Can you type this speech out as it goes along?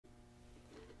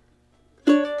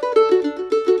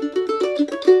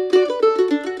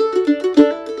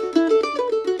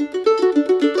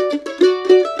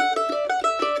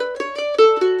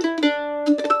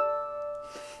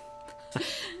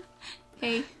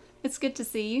It's good to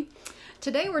see you.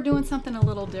 Today we're doing something a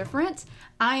little different.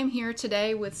 I am here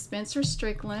today with Spencer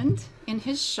Strickland in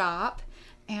his shop,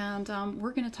 and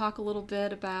we're going to talk a little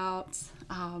bit about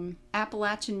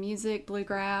Appalachian music,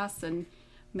 bluegrass, and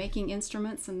making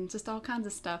instruments and just all kinds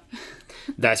of stuff.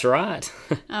 That's right.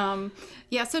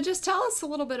 Yeah, so just tell us a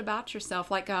little bit about yourself,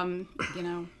 like,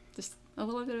 just a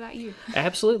little bit about you.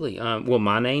 Absolutely. Well,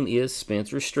 my name is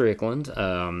Spencer Strickland.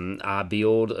 I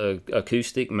build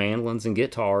acoustic mandolins and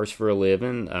guitars for a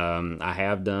living.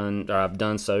 I've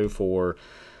done so for,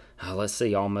 let's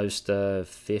see, almost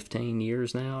 15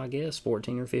 years now, I guess,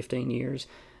 14 or 15 years.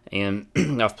 And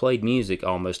I've played music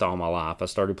almost all my life. I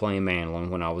started playing mandolin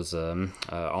when I was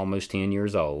almost 10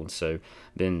 years old. So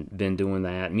been doing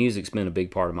that. Music's been a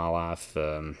big part of my life,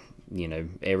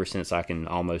 ever since I can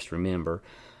almost remember.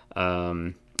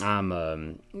 I'm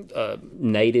a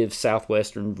native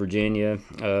Southwestern Virginia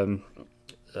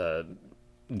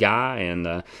guy,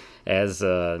 and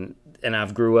and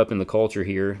I've grew up in the culture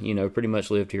here. Pretty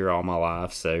much lived here all my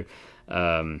life. So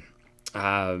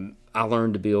I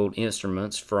learned to build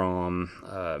instruments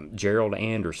from Gerald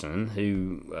Anderson,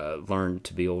 who learned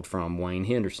to build from Wayne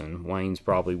Henderson. Wayne's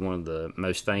probably one of the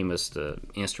most famous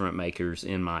instrument makers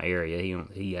in my area.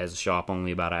 He has a shop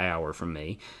only about an hour from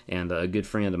me, and a good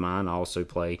friend of mine. I also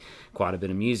play quite a bit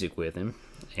of music with him.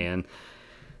 And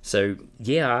so,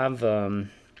 yeah, I've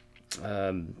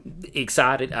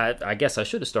excited. I guess I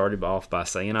should have started off by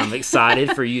saying I'm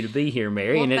excited for you to be here,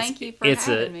 Mary. Well, and thank you for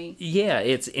having me. Yeah,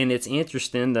 it's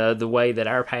interesting the way that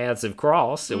our paths have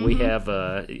crossed. And we have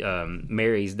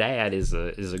Mary's dad is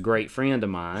a great friend of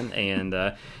mine,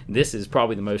 and this is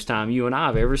probably the most time you and I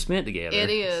have ever spent together. It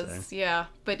is, so. Yeah.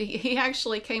 But he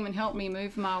actually came and helped me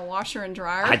move my washer and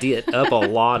dryer. I did, up a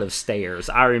lot of stairs.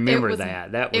 I remember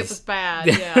that. It was bad.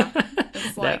 Yeah,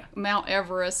 it's like Mount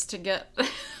Everest to get.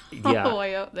 Yeah. All the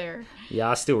way up there. Yeah,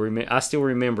 I still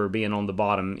remember being on the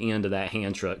bottom end of that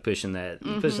hand truck pushing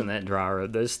that dryer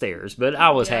up those stairs. But I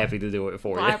was happy to do it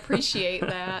for you. I appreciate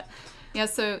that. Yeah,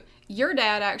 so your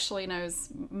dad actually knows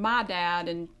my dad,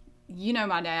 and you know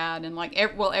my dad, and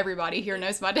everybody here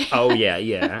knows my dad. Oh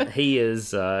yeah. He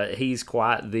is. He's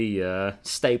quite the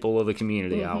staple of the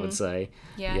community, I would say.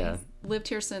 Yeah. Lived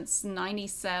here since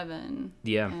 '97.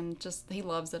 Yeah, and he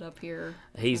loves it up here.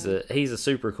 He's a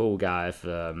super cool guy. If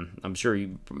I'm sure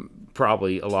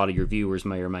probably a lot of your viewers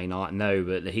may or may not know,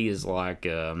 but he is like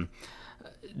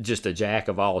just a jack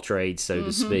of all trades, so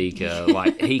to speak.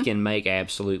 Like he can make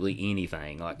absolutely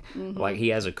anything. Like he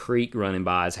has a creek running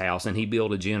by his house, and he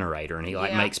built a generator, and he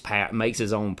makes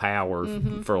his own power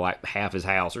for like half his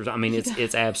house. I mean,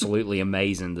 it's absolutely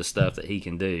amazing the stuff that he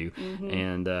can do,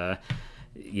 and.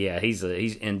 Yeah, he's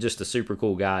just a super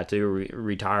cool guy too.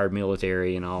 Retired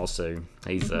military and all, so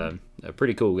he's a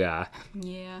pretty cool guy.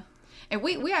 Yeah, and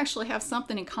we actually have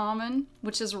something in common,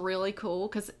 which is really cool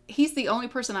because he's the only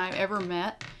person I've ever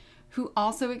met who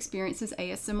also experiences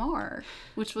ASMR,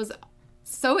 which was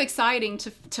so exciting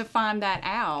to find that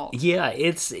out. Yeah,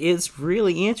 it's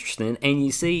really interesting. And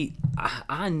you see,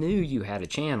 I knew you had a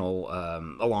channel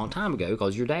a long time ago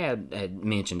because your dad had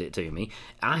mentioned it to me.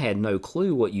 I had no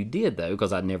clue what you did though,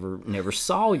 because I never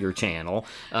saw your channel.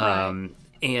 Right.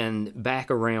 And back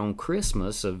around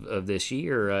Christmas of this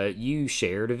year, you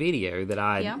shared a video that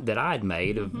I'd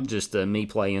made of just me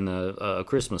playing a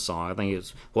Christmas song. I think it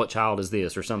was "What Child Is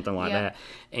This" or something like that.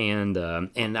 And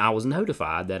I was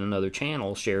notified that another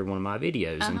channel shared one of my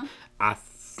videos, and I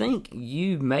think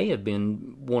you may have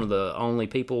been one of the only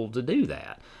people to do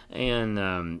that.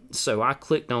 And so I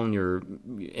clicked on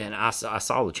and I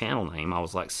saw the channel name. I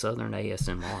was like, Southern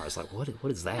ASMR. I was like, what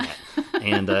is that?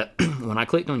 And when I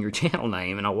clicked on your channel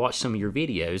name and I watched some of your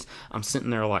videos, I'm sitting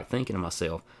there like thinking to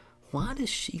myself, why does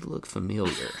she look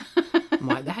familiar? I'm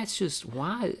like, that's just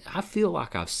why I feel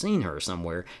like I've seen her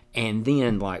somewhere. And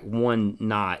then like one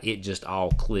night it just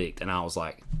all clicked, and I was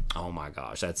like, oh my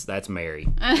gosh, that's Mary.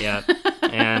 Yeah.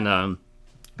 And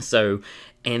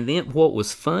and then what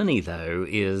was funny though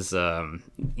is,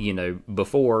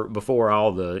 before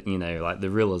all the, like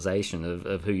the realization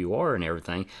of who you are and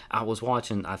everything, I was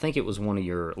watching, I think it was one of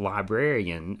your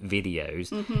librarian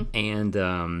videos, and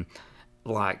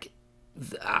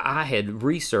I had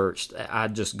researched, I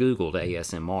just Googled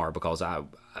ASMR because I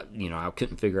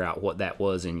couldn't figure out what that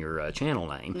was in your channel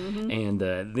name. And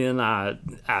then I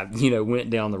went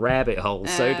down the rabbit hole,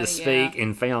 so to speak,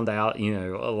 and found out,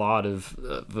 a lot of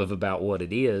about what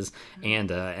it is. And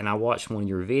I watched one of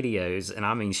your videos, and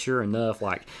I mean, sure enough,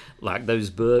 like those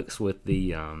books with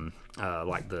the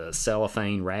like the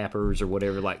cellophane wrappers or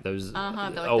whatever, like those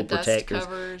like old the protectors. Dust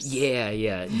covers.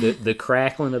 Yeah. The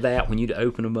crackling of that when you'd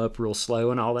open them up real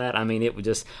slow and all that. I mean, it was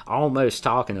just almost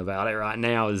talking about it right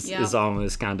now is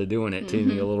almost kind of doing it to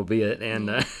me a little bit,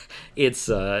 and it's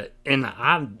and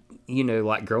I,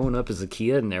 like growing up as a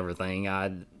kid and everything,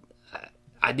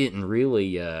 I didn't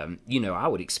really, I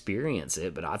would experience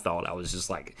it, but I thought I was just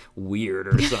like weird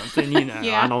or something,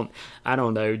 Yeah. I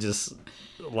don't know, just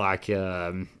like,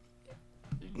 I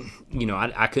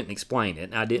couldn't explain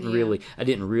it. I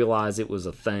didn't realize it was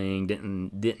a thing.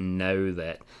 Didn't know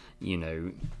that,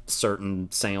 certain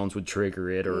sounds would trigger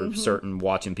it, or certain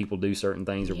watching people do certain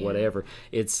things or whatever.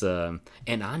 It's, and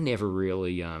I never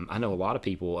really, I know a lot of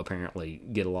people apparently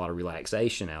get a lot of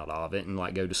relaxation out of it and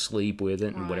like go to sleep with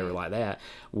it and whatever like that.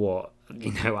 Well,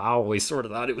 I always sort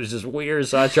of thought it was just weird,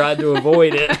 so I tried to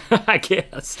avoid it, I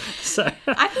guess. So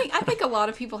I think a lot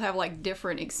of people have like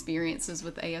different experiences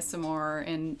with ASMR,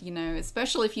 and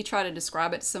especially if you try to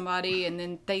describe it to somebody and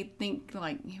then they think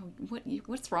like,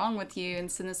 what's wrong with you?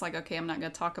 And so it's like, okay, I'm not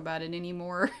going to talk about it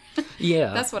anymore.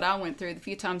 Yeah. That's what I went through the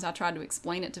few times I tried to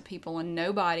explain it to people, and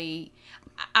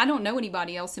I don't know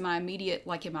anybody else in my immediate,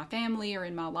 like in my family or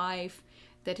in my life,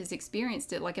 that has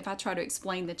experienced it. Like if I try to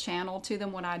explain the channel to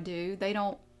them, what I do, they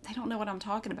don't know what I'm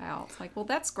talking about. It's like, well,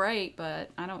 that's great, but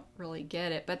I don't really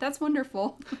get it. But that's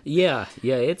wonderful. Yeah,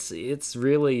 it's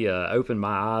really opened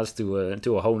my eyes to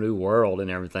a whole new world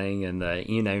and everything. And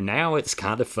now it's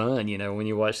kind of fun. When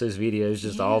you watch those videos,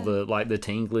 just all the like the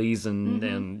tinglies and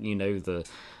the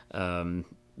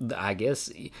I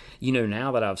guess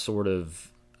now that I've sort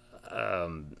of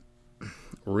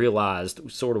realized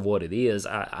sort of what it is,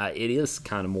 it is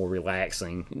kind of more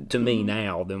relaxing to me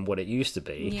now than what it used to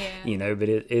be. But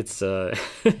it's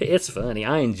it's funny.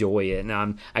 I enjoy it,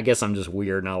 and I guess I'm just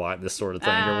weird and I like this sort of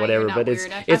thing or whatever. But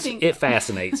it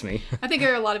fascinates me. I think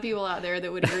there are a lot of people out there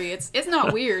that would agree. It's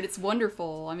not weird. It's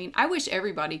wonderful. I mean, I wish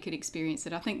everybody could experience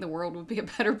it. I think the world would be a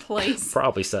better place.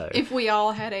 Probably so. If we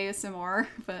all had ASMR,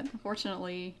 but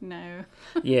unfortunately, no.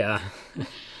 Yeah.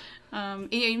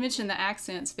 You mentioned the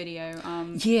accents video.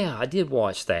 Yeah, I did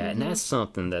watch that, and that's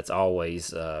something that's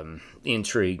always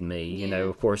intrigued me.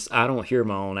 Of course, I don't hear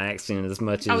my own accent as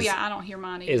much as... Oh, yeah, I don't hear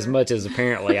mine either. As much as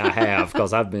apparently I have,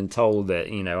 because I've been told that,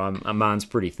 mine's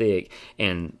pretty thick,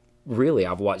 and really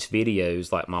I've watched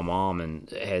videos like my mom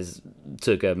has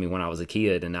took of me when I was a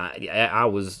kid, and I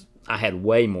had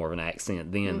way more of an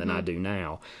accent then than I do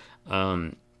now.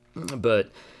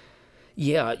 But...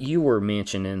 Yeah, you were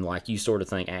mentioning like you sort of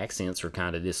think accents are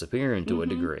kind of disappearing to a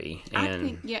degree. And I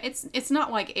think, it's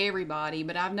not like everybody,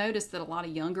 but I've noticed that a lot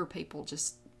of younger people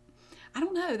just, I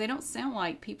don't know, they don't sound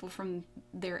like people from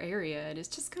their area. It's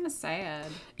just kind of sad.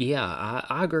 Yeah,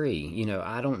 I agree.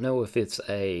 I don't know if it's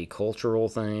a cultural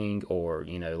thing or,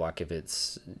 like if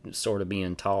it's sort of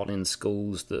being taught in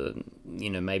schools to,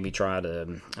 maybe try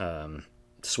to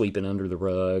sweep it under the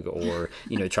rug or,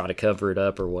 try to cover it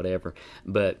up or whatever.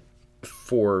 But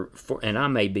and I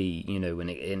may be,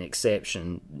 an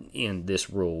exception in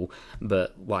this rule,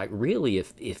 but like really,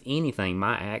 if anything,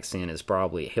 my accent has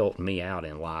probably helped me out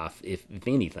in life, if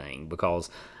anything, because,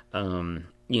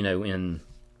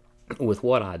 with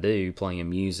what I do, playing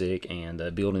music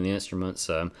and building instruments,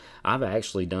 I've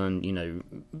actually done,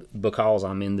 because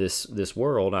I'm in this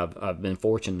world, I've been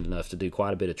fortunate enough to do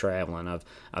quite a bit of traveling.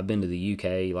 I've been to the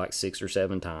UK like 6 or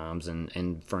 7 times,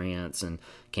 and France and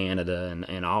Canada,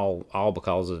 and all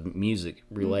because of music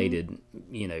related,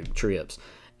 trips.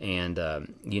 And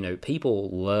people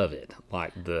love it,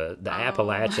 like the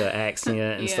Appalachia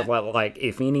accent and stuff like.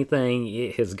 If anything,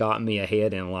 it has got me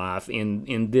ahead in life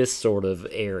in this sort of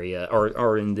area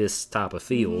or in this type of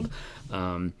field.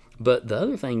 But the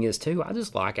other thing is too, I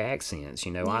just like accents.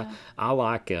 I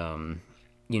like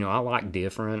I like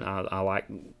different. I like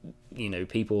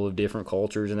people of different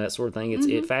cultures and that sort of thing.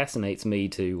 It fascinates me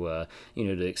to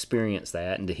to experience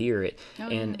that and to hear it,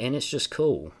 and it's just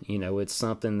cool. It's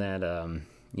something that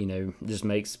just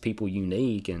makes people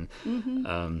unique. And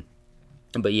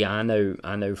but yeah, I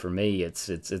know for me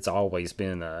it's always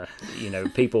been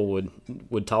people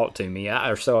would talk to me,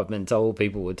 or so I've been told.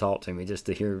 People would talk to me just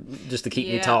to keep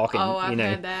me talking. I've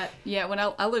had that. Yeah, when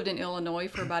I lived in Illinois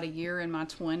for about a year in my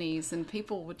 20s, and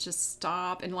people would just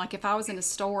stop, and like if I was in a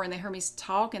store and they heard me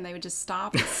talking, they would just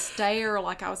stop and stare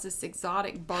like I was this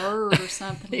exotic bird or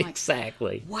something. Like,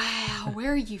 exactly. Wow,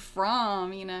 where are you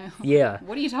from? Yeah.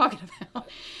 What are you talking about?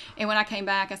 And when I came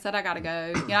back, I said, I got to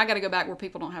go. I got to go back where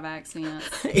people don't have accents.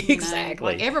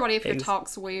 Exactly. Like everybody up here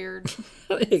talks weird.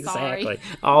 Exactly. Sorry.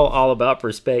 All about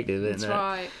perspective, isn't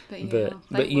That's it? right. But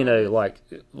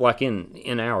like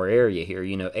in our area here,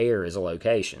 air is a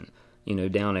location.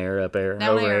 down there, up there, Down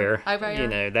over there, there, over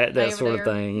there, that over sort there.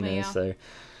 of thing, Yeah. so.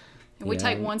 And we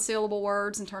take one syllable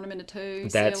words and turn them into two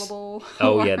syllable.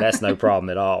 Oh yeah, that's no problem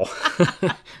at all.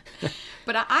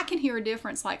 But I can hear a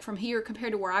difference, like from here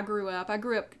compared to where I grew up. I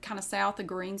grew up kind of south of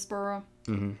Greensboro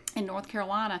in North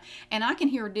Carolina, and I can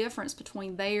hear a difference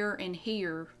between there and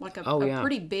here, like a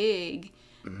pretty big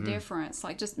difference.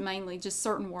 Like just mainly just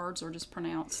certain words are just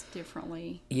pronounced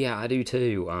differently. Yeah, I do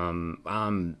too.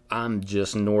 I'm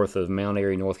just north of Mount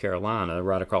Airy, North Carolina,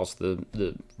 right across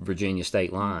the Virginia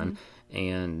state line,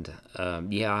 and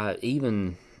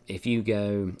even if you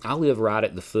go, I live right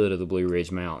at the foot of the Blue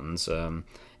Ridge Mountains.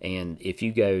 And if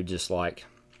you go just like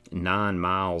 9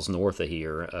 miles north of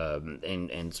here,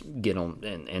 and get on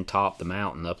and top the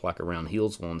mountain up like around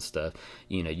Hillsville and stuff,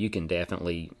 you can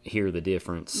definitely hear the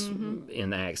difference in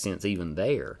the accents even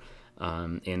there.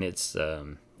 And it's I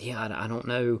don't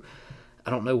know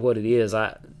what it is.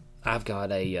 I've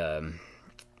got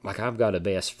a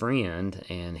best friend,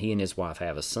 and he and his wife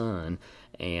have a son.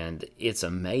 And it's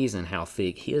amazing how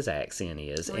thick his accent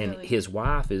is. Really? And his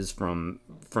wife is from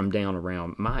down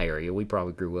around my area. We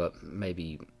probably grew up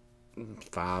maybe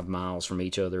 5 miles from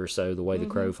each other or so, the way the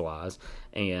crow flies.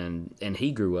 And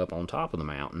he grew up on top of the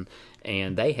mountain.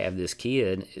 And they have this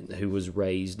kid who was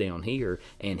raised down here,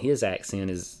 and his accent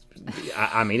is,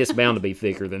 I mean, it's bound to be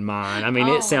thicker than mine. I mean,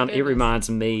 it reminds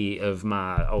me of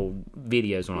my old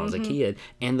videos when I was a kid.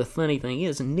 And the funny thing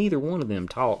is, neither one of them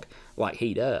talk like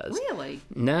he does. Really?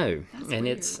 No. That's and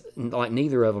weird. It's like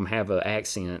neither of them have an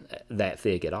accent that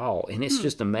thick at all. And it's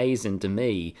just amazing to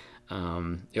me.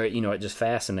 It just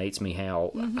fascinates me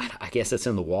how, I guess it's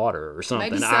in the water or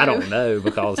something. Maybe so. I don't know,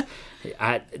 because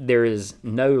there is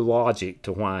no logic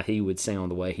to why he would sound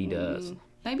the way he does.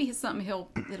 Maybe it's something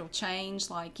it'll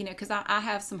change, like, because I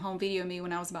have some home video of me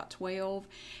when I was about 12,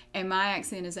 and my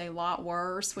accent is a lot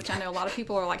worse, which I know a lot of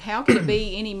people are like, how could it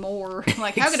be any more,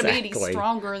 like, how could it be any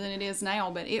stronger than it is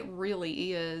now? But it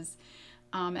really is.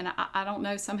 And I don't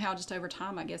know, somehow just over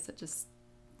time, I guess it just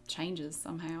changes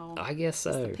somehow. I guess so.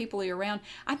 It's the people you're around.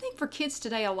 I think for kids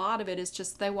today, a lot of it is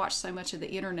just they watch so much of the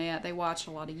internet. They watch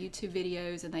a lot of YouTube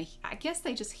videos, and I guess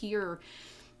they just hear,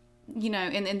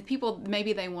 and people,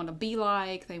 maybe they want to be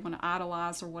like, they want to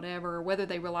idolize or whatever, whether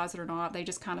they realize it or not, they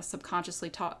just kind of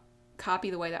subconsciously copy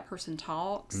the way that person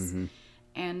talks.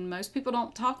 And most people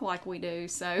don't talk like we do,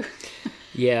 so.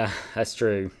 Yeah, that's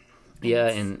true. Yeah,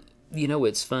 and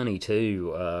it's funny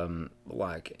too,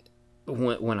 like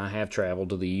when I have traveled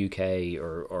to the UK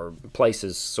or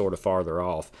places sort of farther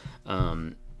off,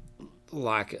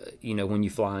 like, when you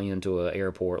fly into an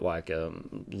airport like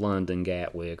London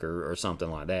Gatwick or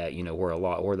something like that,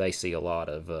 where they see a lot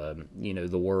of,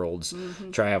 the world's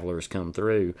travelers come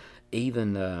through.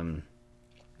 Even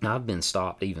I've been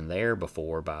stopped even there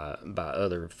before by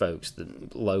other folks,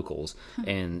 locals,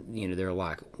 and they're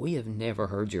like, "We have never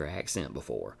heard your accent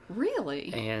before."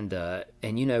 Really? And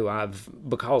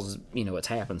because it's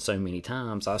happened so many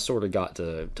times, I sort of got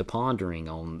to pondering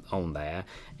on that,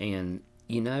 and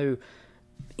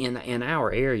in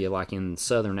our area, like in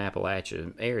southern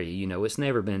Appalachia area, it's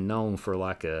never been known for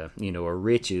like a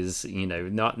riches,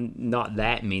 not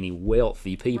that many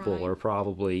wealthy people, right. Or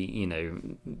probably,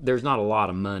 there's not a lot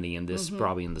of money in this,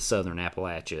 probably in the southern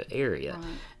Appalachia area.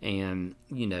 Right. And,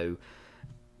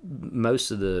 most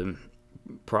of the,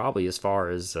 probably as far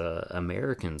as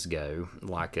Americans go,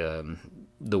 like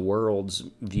the world's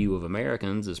view of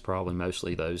Americans is probably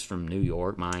mostly those from New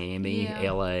York, Miami,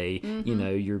 LA,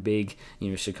 your big,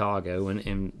 Chicago,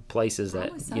 and places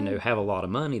that, have a lot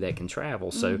of money that can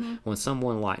travel. So when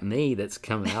someone like me that's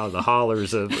coming out of the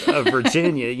hollers of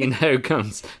Virginia,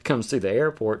 comes to the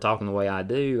airport talking the way I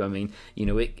do, I mean,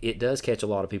 it does catch a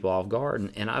lot of people off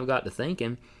guard. And I've got to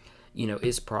thinking,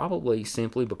 it's probably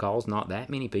simply because not that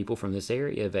many people from this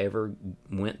area have ever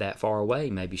went that far away,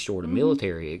 maybe short of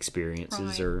military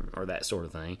experiences, right. or that sort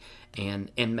of thing. And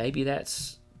maybe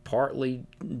that's partly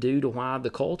due to why the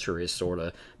culture is sort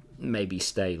of maybe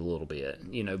stayed a little bit,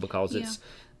 because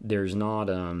there's not,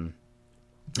 I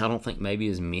don't think maybe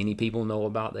as many people know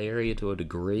about the area to a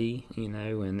degree,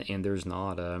 and there's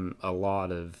not a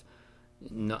lot of,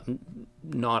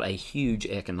 not a huge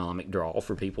economic draw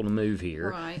for people to move here,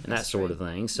 right, and that sort of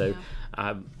thing. So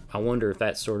I wonder if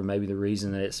that's sort of maybe the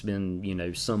reason that it's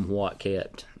been somewhat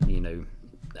kept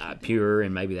pure,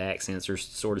 and maybe the accents are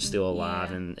sort of still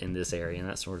alive in this area and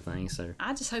that sort of thing. So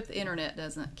I just hope the internet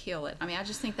doesn't kill it. I mean, I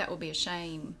just think that would be a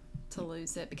shame to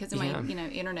lose it, because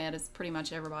internet is pretty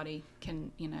much everybody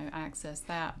can access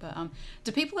that. But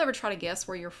do people ever try to guess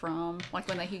where you're from, like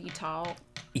when they hear you talk?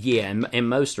 Yeah, and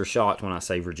most are shocked when I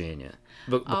say Virginia,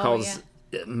 because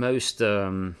most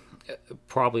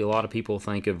probably a lot of people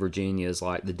think of Virginia as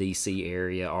like the D.C.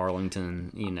 area,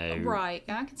 Arlington, Right.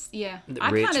 I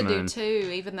kind of do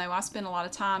too, even though I spend a lot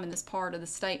of time in this part of the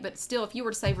state. But still, if you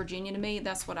were to say Virginia to me,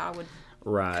 that's what I would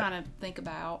kind of think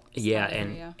about. Yeah,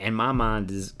 and my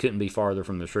mind couldn't be farther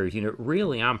from the truth.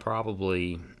 Really,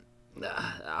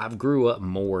 I've grew up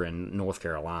more in North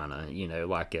Carolina,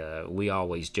 we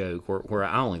always joke where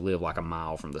I only live like a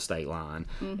mile from the state line,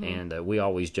 and we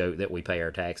always joke that we pay our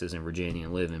taxes in Virginia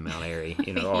and live in Mount Airy,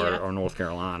 or North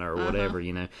Carolina or whatever,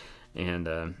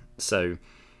 and so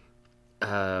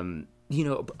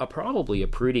probably a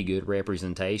pretty good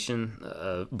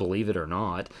representation, believe it or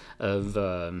not, of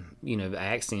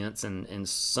accents and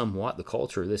somewhat the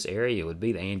culture of this area would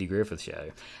be the Andy Griffith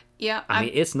Show. Yeah, I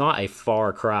mean, it's not a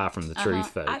far cry from the truth,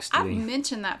 folks. I've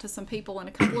mentioned that to some people in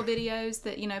a couple of videos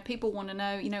that, people want to know,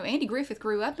 Andy Griffith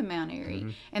grew up in Mount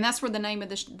Airy, and that's where the name of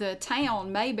the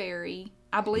town, Mayberry,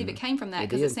 I believe it came from that,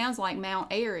 because it sounds like Mount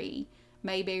Airy,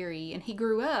 Mayberry, and he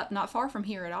grew up not far from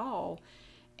here at all.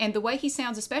 And the way he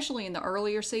sounds, especially in the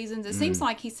earlier seasons, it seems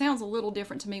like he sounds a little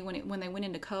different to me when they went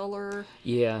into color.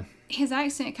 Yeah. His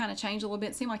accent kind of changed a little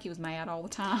bit. It seemed like he was mad all the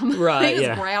time. Right, he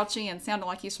was grouchy and sounded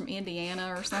like he was from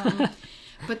Indiana or something.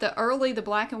 But the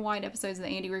black and white episodes of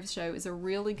the Andy Griffith Show is a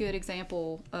really good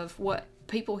example of what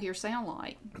people here sound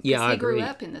like. Yeah, I agree. He grew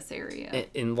up in this area.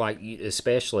 And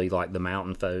especially like the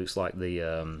mountain folks, like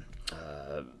the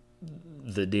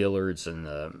Dillards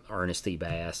and Ernest T.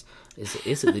 Bass.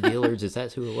 Is it the Dillards? Is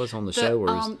that who it was on the show?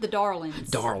 Or the Darlings.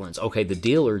 Darlings. Okay, the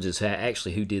Dillards is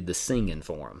actually who did the singing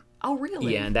for him. Oh,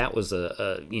 really? Yeah, and that was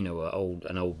an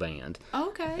old band.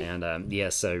 Okay. And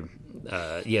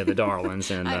the Darlings.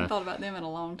 And I haven't thought about them in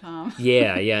a long time.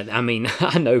 Yeah. I mean,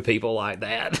 I know people like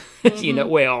that.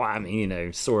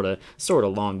 Sort of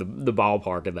along the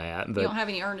ballpark of that. But you don't have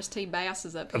any Ernest T.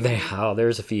 Basses up here.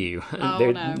 There's a few.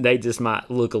 Oh, no. They just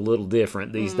might look a little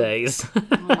different these days.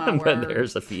 Oh, my but word.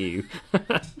 There's a few.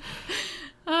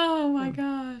 Oh my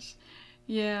gosh.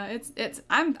 Yeah,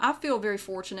 I feel very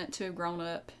fortunate to have grown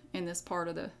up in this part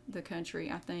of the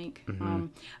country, I think.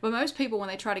 But most people, when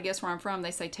they try to guess where I'm from,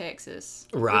 they say Texas.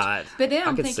 Right. But then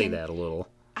I'm thinking, see that a little.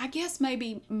 I guess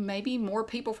maybe more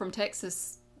people from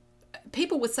Texas,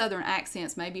 people with Southern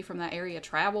accents, maybe from that area,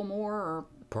 travel more, or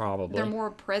probably they're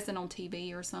more present on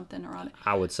TV or something. Or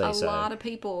I would say so. A lot of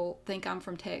people think I'm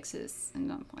from Texas,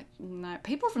 and I'm like, no,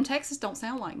 people from Texas don't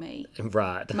sound like me.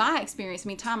 Right. My experience,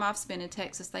 time I've spent in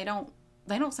Texas, they don't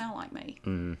sound like me.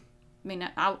 Mm. I mean,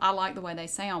 I like the way they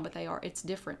sound, but it's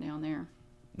different down there.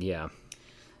 Yeah.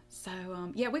 So,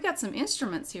 we got some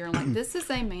instruments here. Like, this is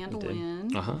a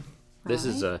mandolin. Uh-huh. Right? This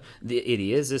is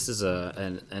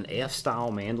an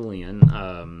F-style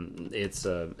mandolin. It's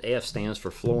F stands for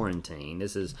Florentine.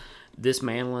 This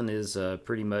mandolin is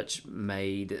pretty much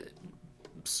made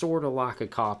sort of like a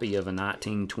copy of a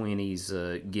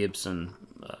 1920s Gibson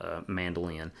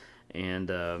mandolin. And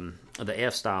the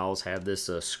F styles have this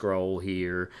scroll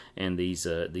here and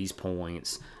these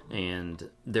points. And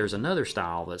there's another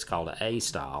style that's called an A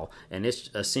style, and it's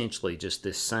essentially just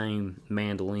this same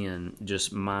mandolin,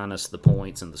 just minus the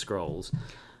points and the scrolls.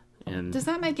 And does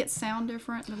that make it sound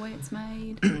different the way it's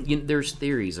made? There's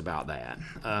theories about that.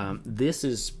 This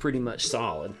is pretty much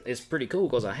solid. It's pretty cool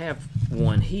because I have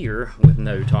one here with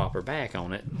no top or back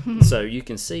on it, so you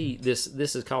can see this.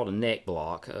 This is called a neck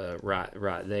block,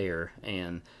 right there,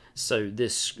 and so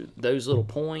those little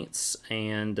points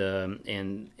and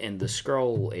the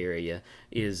scroll area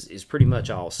is pretty much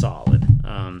all solid.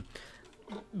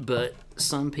 But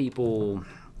some people,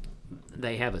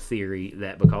 they have a theory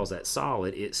that because that's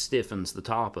solid, it stiffens the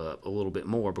top up a little bit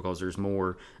more because there's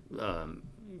more,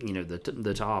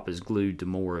 the top is glued to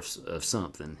more of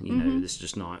something. It's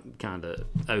just not kind of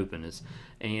open.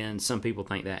 And some people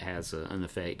think that has an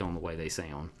effect on the way they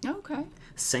sound. Okay.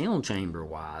 Sound chamber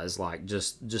wise, like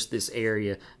just this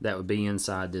area that would be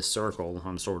inside this circle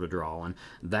I'm sort of drawing,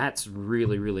 that's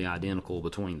really, really identical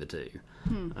between the two.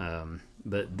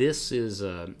 But this is,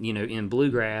 in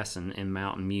bluegrass and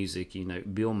mountain music,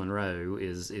 Bill Monroe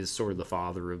is sort of the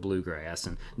father of bluegrass,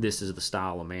 and this is the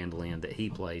style of mandolin that he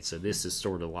played. So this is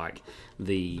sort of like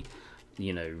the,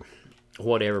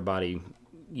 what everybody,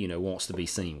 wants to be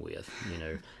seen with,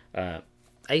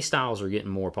 A styles are getting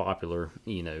more popular,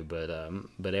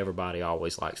 but everybody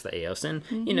always likes the Fs, and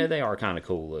they are kind of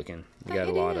cool looking. You got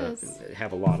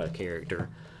have a lot of character.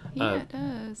 Yeah, it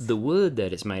does. The wood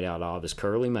that it's made out of is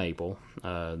curly maple.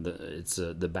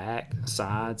 The back,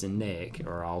 sides, and neck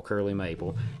are all curly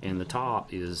maple, and the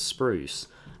top is spruce.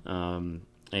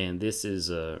 and this is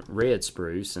a red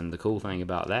spruce, and the cool thing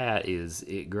about that is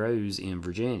it grows in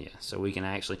Virginia, so we can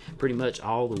actually pretty much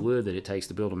all the wood that it takes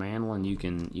to build a mandolin you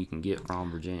can get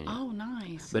from Virginia. Oh,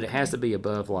 nice. But it has to be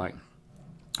above like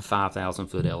 5,000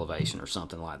 foot elevation or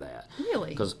something like that. Really?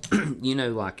 Because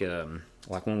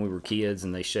like when we were kids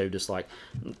and they showed us like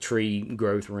tree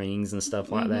growth rings and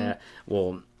stuff like that.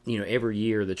 Well, every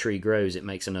year the tree grows, it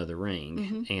makes another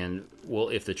ring. And well,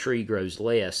 if the tree grows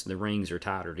less, the rings are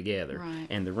tighter together. Right.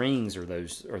 And the rings are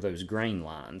those grain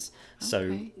lines.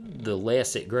 So the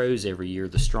less it grows every year,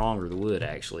 the stronger the wood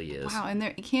actually is. Wow, and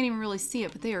you can't even really see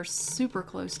it, but they are super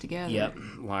close together. Yep.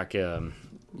 Like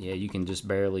yeah, you can just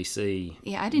barely see.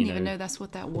 Yeah, I didn't even know that's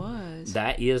what that was.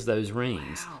 That is those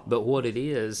rings. Wow. But what it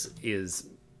is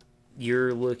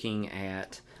you're looking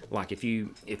at, like if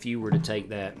you were to take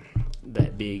that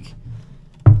big,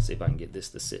 let's see if I can get this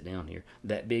to sit down here,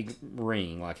 that big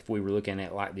ring, like if we were looking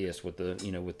at it like this with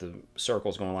the with the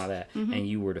circles going like that, and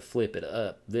you were to flip it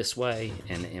up this way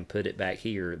and put it back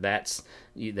here, that's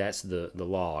the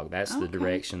log. That's the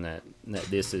direction that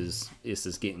this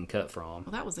is getting cut from.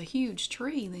 Well, that was a huge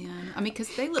tree then. I mean,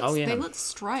 because they look they look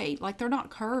straight, like they're not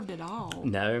curved at all.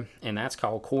 No, and that's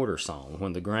called quarter sawn,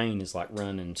 when the grain is like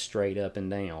running straight up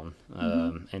and down,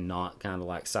 and not kind of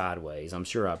like sideways. I'm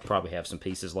sure I probably have some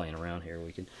pieces laying around here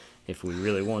we could, if we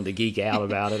really wanted to geek out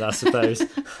about it, I suppose.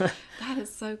 That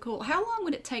is so cool. How long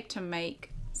would it take to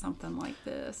make something like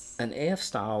this? An F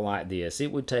style like this,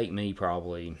 it would take me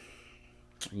probably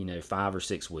 5 or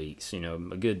 6 weeks, a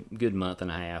good month and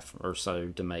a half or so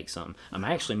to make something. I'm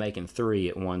actually making 3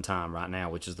 at one time right now,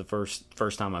 which is the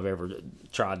first time I've ever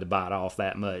tried to bite off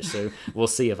that much. So we'll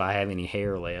see if I have any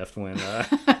hair left when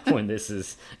when this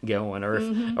is going,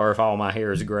 or if all my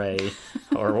hair is gray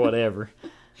or whatever.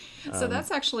 So that's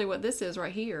actually what this is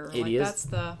right here. It like is.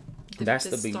 That's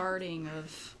the starting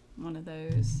of one of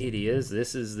those. It is.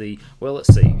 This is well,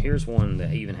 let's see. Here's one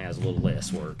that even has a little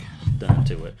less work done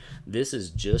to it. This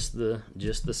is just the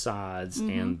sides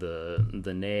and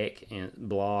the neck and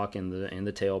block and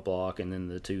the tail block, and then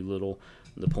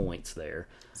the points there.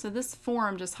 So this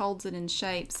form just holds it in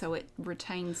shape, so it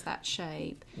retains that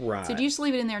shape. Right. So do you just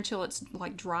leave it in there until it's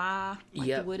like dry, like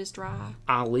Yep. the wood is dry?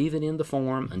 I'll leave it in the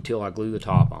form until I glue the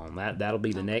top on. That'll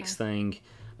be the next thing.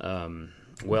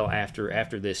 Well,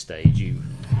 after this stage, you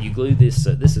glue this.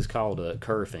 This is called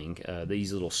kerfing.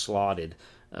 These little slotted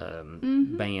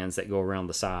bands that go around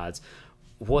the sides.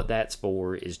 What that's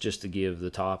for is just to give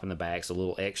the top and the backs a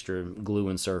little extra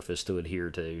gluing surface to adhere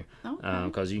to.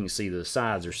 Because you can see the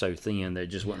sides are so thin there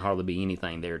just wouldn't hardly be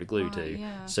anything there to glue to.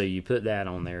 Yeah. So you put that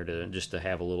on there to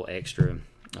have a little extra.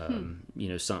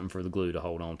 Something for the glue to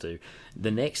hold on to.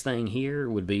 The next thing here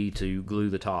would be to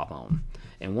glue the top on,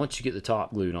 and once you get the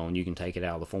top glued on, you can take it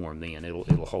out of the form. Then it'll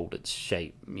hold its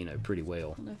shape, pretty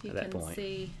well I don't know if you at that can point.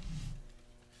 see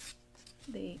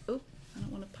the. Oh, I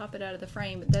don't want to pop it out of the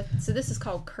frame. But so this is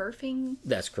called kerfing.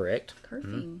 That's correct.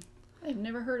 Kerfing. I've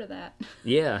never heard of that.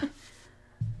 Yeah.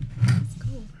 That's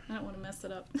cool. I don't want to mess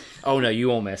it up. Oh no, you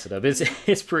won't mess it up.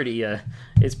 It's pretty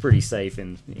safe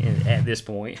at this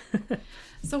point.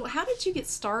 So how did you get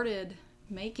started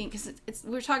making? Because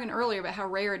we were talking earlier about how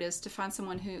rare it is to find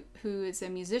someone who is a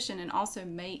musician and also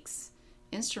makes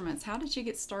instruments. How did you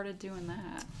get started doing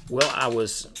that? Well, I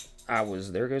was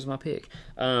there goes my pick.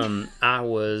 I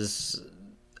was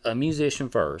a musician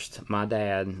first. My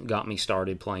dad got me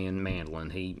started playing mandolin.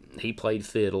 He played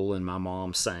fiddle, and my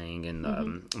mom sang,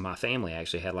 and my family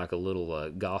actually had like a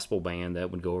little gospel band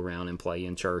that would go around and play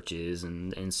in churches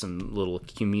and some little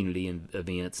community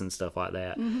events and stuff like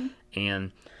that.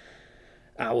 And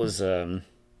I was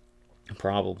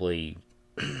probably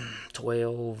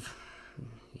 12,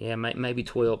 maybe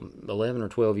 11 or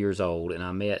 12 years old, and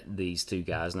I met these two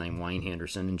guys named Wayne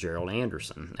Henderson and Gerald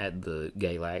Anderson at the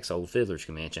Galax Old Fiddlers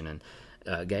Convention. And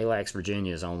Galax,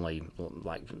 Virginia is only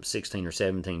like 16 or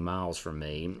 17 miles from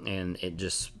me, and it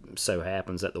just so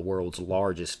happens that the world's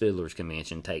largest fiddlers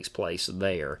convention takes place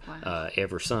there. Wow.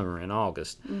 Every summer in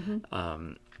August.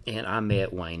 And I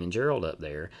met Wayne and Gerald up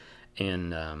there.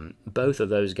 And both of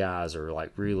those guys are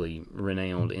like really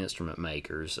renowned instrument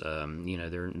makers.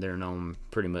 They're known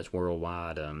pretty much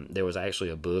worldwide. There was actually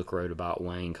a book wrote about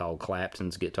Wayne called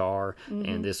Clapton's Guitar,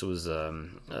 and this was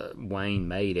Wayne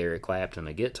made Eric Clapton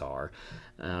a guitar.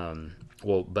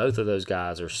 Well, both of those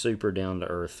guys are super down to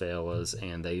earth fellas,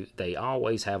 and they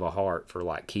always have a heart for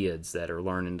like kids that are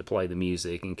learning to play the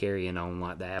music and carrying on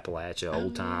like the Appalachia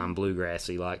old time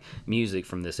bluegrassy like music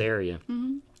from this area.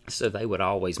 So they would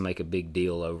always make a big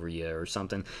deal over you or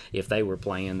something. If they were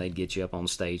playing, they'd get you up on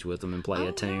stage with them and play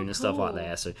a tune and stuff like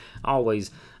that. So always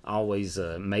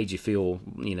made you feel,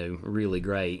 really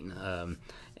great.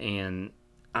 And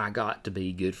I got to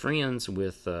be good friends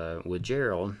with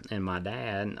Gerald, and my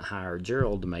dad hired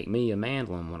Gerald to make me a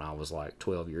mandolin when I was like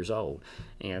 12 years old,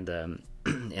 and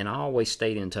and I always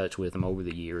stayed in touch with him over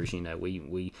the years.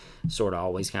 We sort of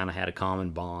always kind of had a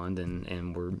common bond,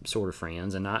 and were sort of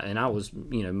friends. And I was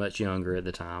much younger at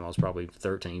the time. I was probably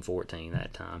 13, 14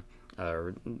 that time,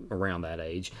 or around that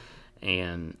age,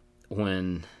 and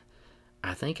when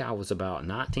I think I was about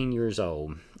 19 years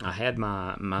old, I had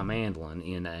my mandolin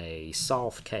in a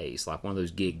soft case, like one of those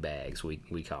gig bags we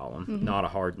call them,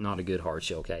 not a good hard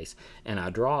shell case, and I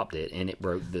dropped it, and it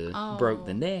broke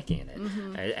the neck in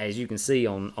it. As you can see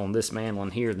on this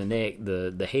mandolin here, the neck,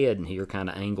 the head in here kind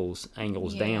of angles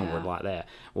downward like that.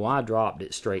 Well, I dropped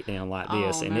it straight down like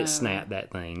this, and it snapped that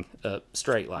thing up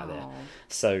straight like that.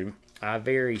 So I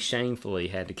very shamefully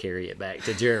had to carry it back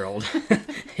to Gerald,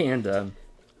 and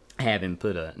have him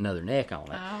put another neck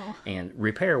on it. And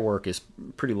repair work is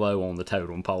pretty low on the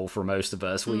totem pole for most of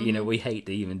us. We hate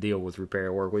to even deal with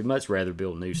repair work. We'd much rather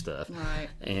build new stuff. Right.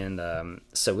 And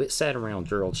so it sat around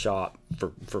Gerald's shop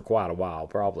for quite a while,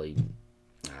 probably,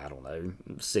 I don't know,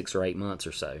 6 or 8 months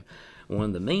or so. Well,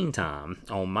 in the meantime,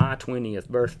 on my 20th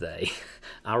birthday,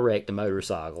 I wrecked a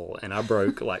motorcycle, and I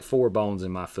broke like 4 bones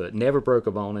in my foot. Never broke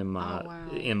a bone in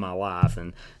my life,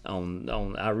 and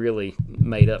I really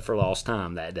made up for lost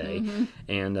time that day.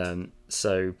 And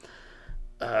so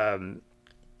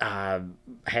I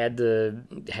had to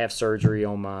have surgery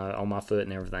on my foot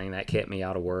and everything. That kept me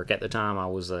out of work. At the time, I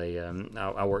was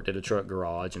I worked at a truck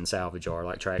garage and salvage yard,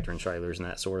 like tractor and trailers and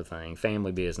that sort of thing,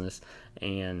 family business,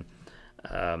 and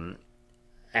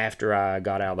after I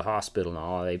got out of the hospital and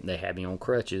all, they had me on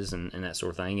crutches and that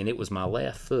sort of thing, and it was my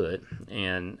left foot,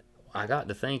 and I got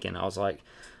to thinking, I was like,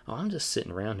 oh, I'm just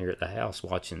sitting around here at the house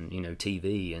watching,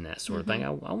 TV and that sort of thing.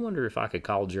 I wonder if I could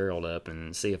call Gerald up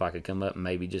and see if I could come up and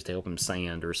maybe just help him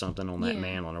sand or something on that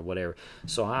mandolin or whatever.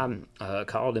 So I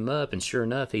called him up, and sure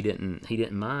enough, he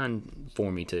didn't mind for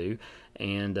me to.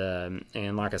 And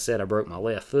like I said, I broke my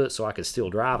left foot, so I could still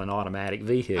drive an automatic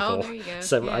vehicle. Oh, there you go.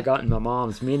 So I got in my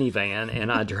mom's minivan,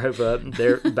 and I drove up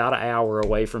there about an hour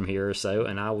away from here or so,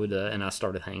 and I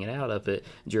started hanging out up at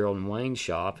Gerald and Wayne's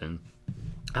shop. And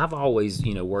I've always,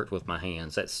 worked with my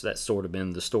hands. That's sort of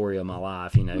been the story of my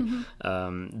life, doing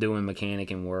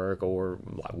mechanicing work or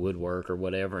like woodwork or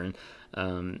whatever.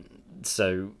 And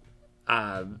so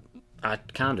I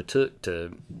kind of took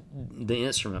to the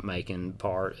instrument making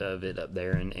part of it up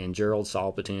there, and Gerald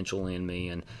saw potential in me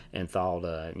and thought,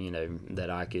 that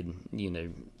I could,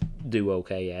 do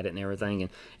okay at it and everything.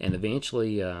 And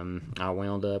eventually I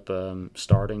wound up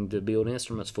starting to build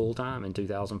instruments full time in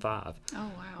 2005. Oh,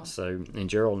 wow. So, and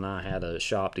Gerald and I had a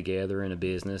shop together in a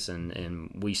business,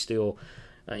 and we still,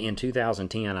 in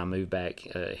 2010, I moved back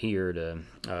here to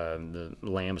the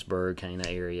Lambsburg kind of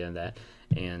area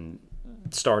and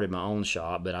started my own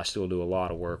shop, but I still do a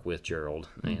lot of work with Gerald.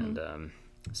 And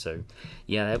so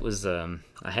yeah, that was I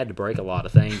had to break a lot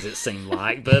of things, it seemed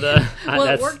like, but well,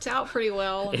 it worked out pretty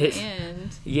well in the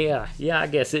end. Yeah, I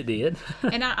guess it did.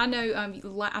 And I know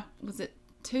was it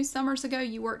 2 summers ago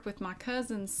you worked with my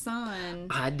cousin's son?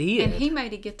 I did. And he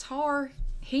made a guitar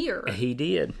here. He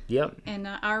did. Yep. And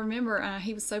I remember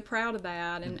he was so proud of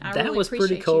that, and I that really was appreciate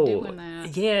pretty cool. You doing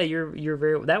that. Yeah, you're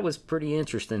very. That was pretty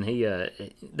interesting. He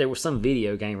there was some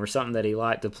video game or something that he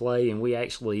liked to play, and we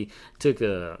actually took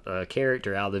a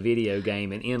character out of the video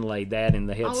game and inlaid that in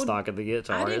the headstock of the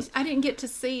guitar. I didn't get to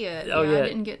see it. Oh yeah, I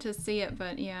didn't get to see it,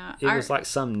 but yeah, it was like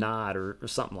some knot or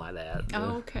something like that.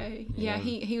 Oh, okay. Yeah,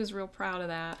 he was real proud of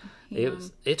that.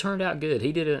 It turned out good.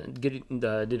 He did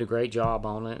a great job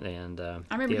on it, and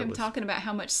I remember him talking about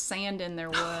how much sand in there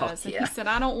was, and he said,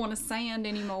 "I don't want to sand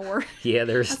anymore." Yeah,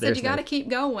 I said, "You got to keep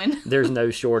going." There's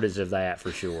no shortage of that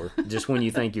for sure. Just when you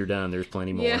think you're done, there's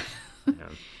plenty more. Yeah.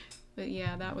 But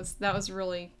yeah, that was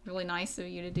really, really nice of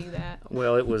you to do that.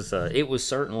 Well, it was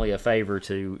certainly a favor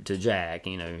to Jack.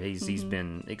 He's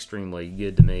been extremely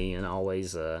good to me, and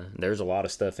always there's a lot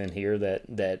of stuff in here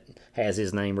that has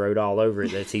his name wrote all over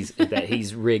it that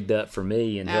he's rigged up for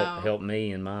me and helped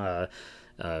me in my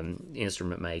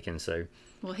instrument making. So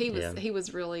well, he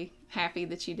was really happy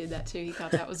that you did that too. He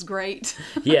thought that was great.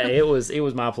 Yeah, it was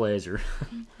my pleasure.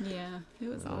 Yeah, it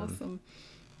was awesome.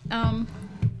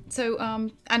 So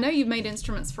I know you've made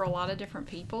instruments for a lot of different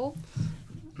people.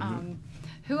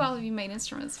 Who all have you made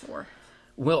instruments for?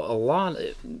 Well,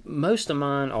 most of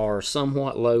mine are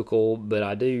somewhat local, but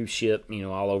I do ship,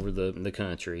 all over the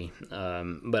country.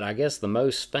 But I guess the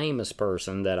most famous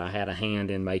person that I had a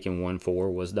hand in making one for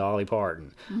was Dolly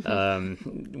Parton.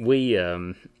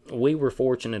 we were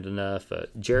fortunate enough,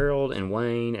 Gerald and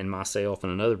Wayne and myself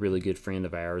and another really good friend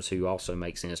of ours who also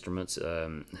makes instruments,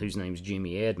 whose name's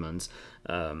Jimmy Edmonds.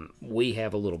 We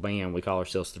have a little band. We call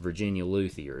ourselves the Virginia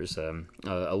Luthiers.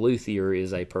 A luthier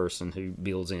is a person who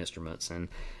builds instruments, and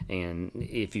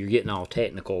if you're getting all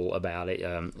technical about it,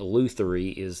 luthery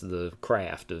is the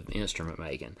craft of instrument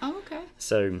making. Oh, okay.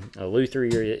 So a luthery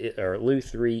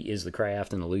is the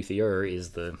craft, and a luthier is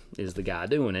the guy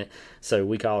doing it. So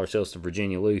we call ourselves the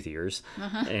Virginia Luthiers,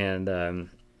 and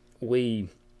we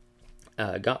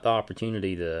got the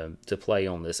opportunity to play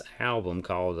on this album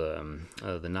called the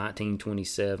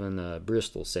 1927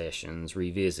 Bristol Sessions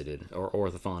Revisited, or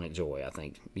Orthophonic Joy, I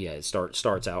think. Yeah, it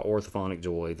starts out Orthophonic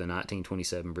Joy, the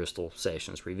 1927 Bristol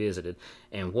Sessions Revisited,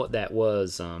 and what that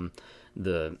was.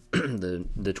 The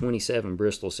 27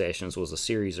 Bristol Sessions was a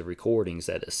series of recordings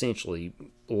that essentially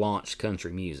launched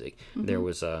country music. There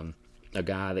was a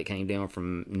guy that came down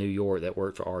from New York that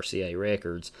worked for RCA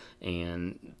Records,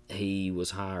 and he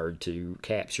was hired to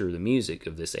capture the music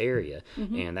of this area,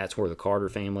 and that's where the Carter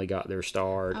family got their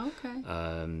start. Okay.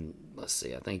 Let's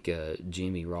see, I think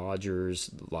Jimmy Rogers,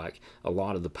 like a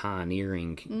lot of the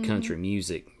pioneering country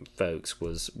music folks,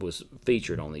 was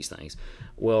featured on these things.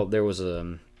 Well, there was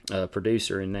a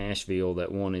producer in Nashville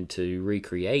that wanted to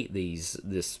recreate this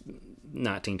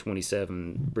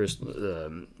 1927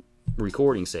 Bristol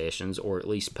recording sessions, or at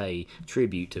least pay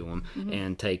tribute to them,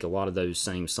 and take a lot of those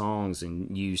same songs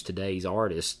and use today's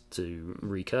artists to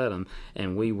recut them.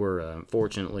 And we were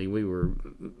fortunately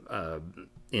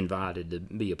invited to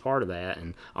be a part of that,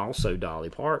 and also Dolly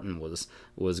Parton was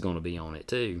going to be on it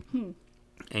too.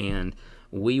 And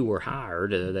we were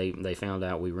hired. They found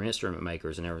out we were instrument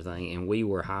makers and everything, and we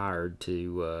were hired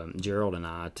to Gerald and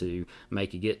I to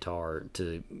make a guitar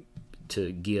to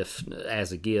gift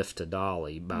as a gift to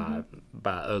Dolly by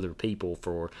other people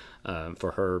for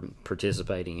her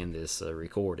participating in this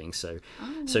recording. So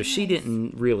so she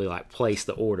didn't really like place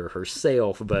the order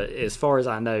herself, but as far as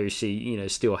I know, she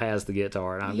still has the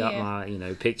guitar, and I've got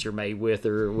my picture made with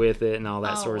her with it and all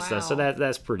that sort of stuff. So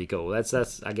that's pretty cool. That's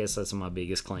I guess that's my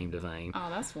biggest claim to fame. Oh,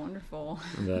 that's wonderful.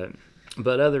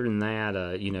 But other than that,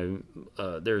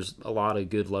 there's a lot of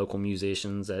good local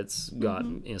musicians that's got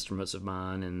instruments of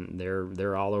mine, and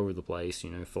they're all over the place.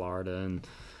 Florida and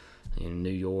in New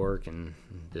York and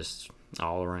just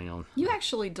all around. You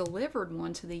actually delivered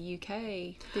one to the UK,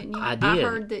 didn't you? I did. I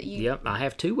heard that you. Yep, I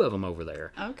have 2 of them over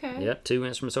there. Okay. Yep, 2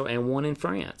 instruments, and one in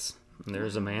France.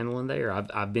 There's a mandolin there.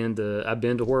 I've been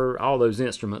to where all those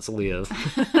instruments live.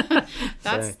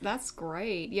 That's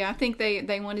great. Yeah, I think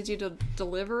they wanted you to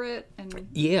deliver it, and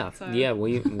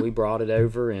we brought it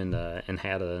over and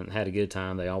had a good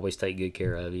time. They always take good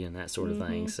care of you and that sort of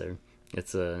thing. So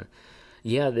it's the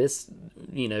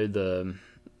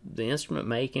instrument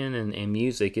making and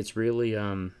music. It's really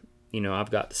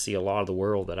I've got to see a lot of the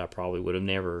world that I probably would have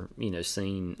never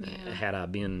seen had I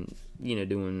been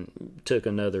took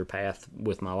another path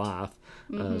with my life.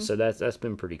 So that's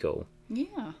been pretty cool.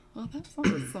 Yeah, well, that's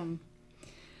awesome.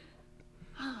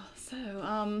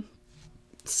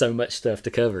 So much stuff to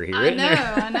cover here.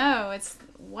 I know. It's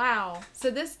wow.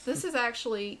 So this is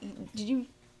actually, did you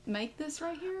make this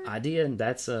right here? I did.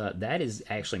 That is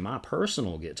actually my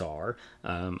personal guitar.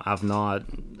 I've not.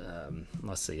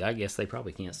 Let's see. I guess they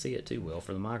probably can't see it too well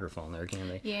for the microphone there, can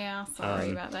they? Yeah.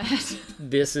 Sorry about that.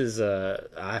 This is.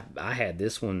 I had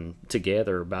this one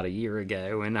together about a year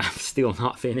ago, and I've still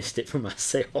not finished it for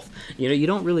myself. You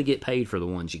don't really get paid for the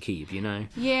ones you keep.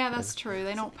 Yeah, that's true.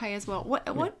 They don't pay as well.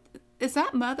 What? Is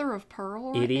that mother of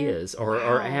pearl? Right it there? Is,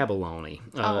 or abalone.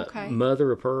 Okay.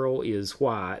 Mother of pearl is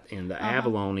white, and the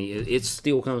abalone it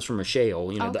still comes from a shell,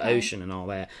 the ocean and all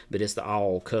that. But it's the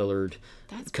all colored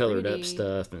up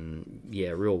stuff, and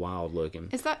real wild looking.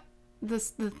 Is that the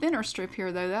thinner strip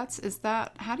here though?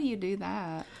 How do you do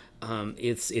that?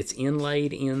 It's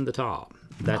inlaid in the top.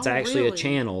 That's actually really? A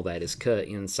channel that is cut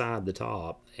inside the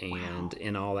top,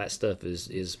 and all that stuff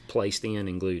is placed in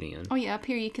and glued in. Oh yeah, up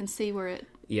here you can see where it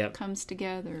comes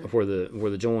together. Where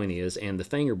the joint is, and the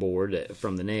fingerboard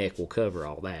from the neck will cover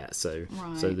all that. So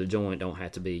the joint don't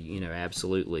have to be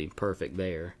absolutely perfect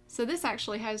there. So this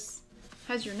actually has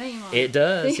your name on it. It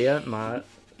does. Yeah, my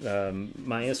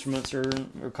instruments are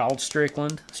called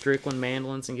Strickland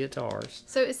mandolins and guitars.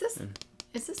 So is this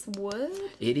wood?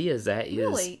 It is. That is.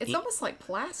 Really? It's almost like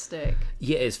plastic.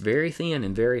 Yeah, it's very thin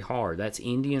and very hard. That's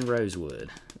Indian rosewood,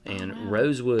 and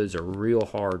rosewoods are real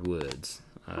hard woods.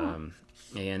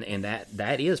 And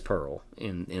that is pearl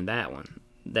in that one.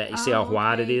 That you see how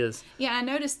white it is. Yeah, I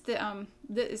noticed that.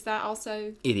 Is that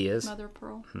also? It is mother of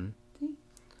pearl.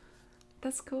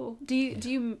 That's cool. Do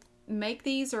you make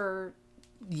these, or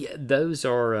Yeah, those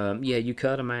are, you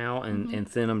cut them out and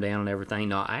thin them down and everything.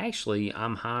 Now,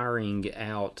 I'm hiring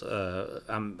out,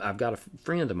 I've got a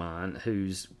friend of mine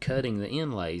who's cutting the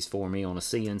inlays for me on a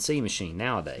CNC machine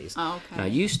nowadays. Oh, okay. Now,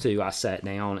 used to, I sat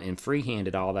down and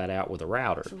freehanded all that out with a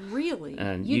router. Really?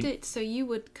 And You did, so you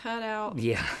would cut out...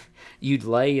 Yeah, you'd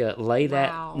lay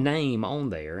that Wow. name on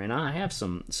there, and I have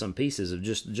some pieces of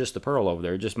just the pearl over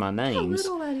there, just my names.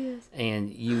 How little that is.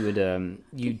 And you would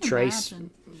you'd trace, imagine.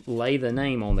 lay the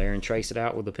name on there and trace it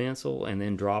out with a pencil, and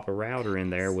then drop a router in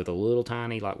there with a little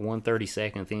tiny, like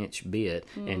 1/32 inch bit,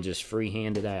 and just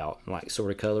freehand it out, like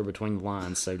sort of color between the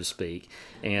lines, so to speak.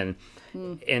 And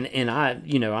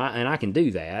I can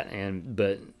do that,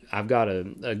 but I've got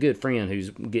a good friend who's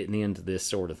getting into this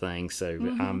sort of thing,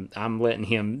 so I'm letting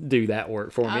him do that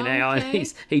work for me now, and Okay.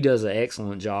 he does an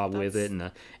excellent job with it,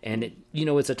 and it,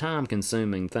 it's a time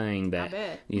consuming thing that I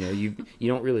bet. you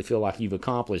don't really feel like you've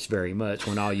accomplished very much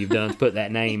when all you've done is put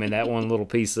that name in that one little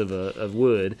piece of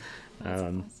wood.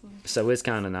 Awesome. So it's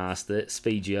kind of nice that it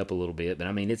speeds you up a little bit, but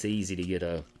I mean it's easy to get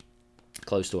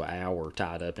close to an hour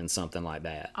tied up in something like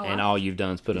that, and all you've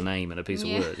done is put a name in a piece of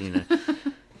wood,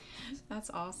 That's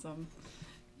awesome.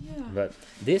 Yeah. But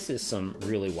this is some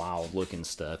really wild looking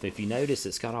stuff. If you notice,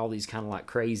 it's got all these kind of like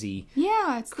crazy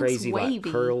Crazy wavy. like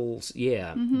curls.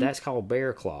 Yeah, that's called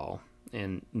bear claw.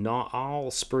 And not all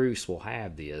spruce will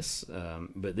have this,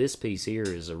 but this piece here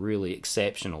is a really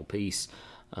exceptional piece.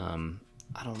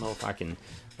 I don't know if I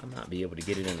might be able to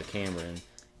get it in the camera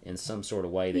in some sort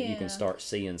of way that you can start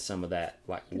seeing some of that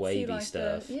like wavy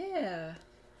stuff.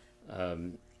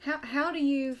 How do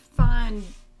you find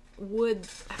wood?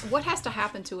 What has to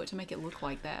happen to it to make it look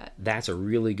like that? That's a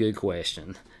really good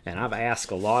question, and I've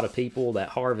asked a lot of people that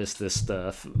harvest this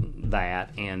stuff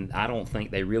and I don't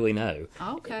think they really know.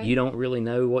 Okay. You don't really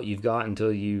know what you've got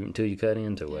until you cut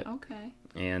into it. Okay.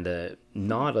 And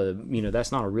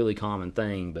that's not a really common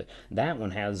thing, but that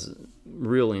one has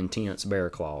real intense bear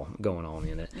claw going on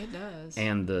in it. It does.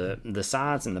 And the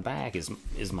sides and the back is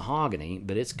mahogany,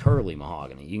 but it's curly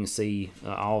mahogany. You can see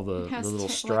all the little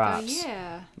stripes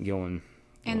going.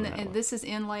 And this is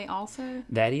inlay also?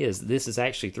 This is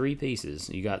actually 3 pieces.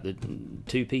 You got the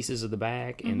 2 pieces of the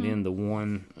back, and then the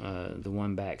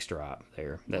one back stripe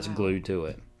there that's glued to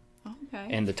it. Okay.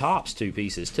 And the top's 2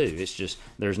 pieces too. It's just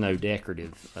there's no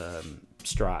decorative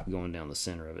stripe going down the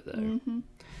center of it though.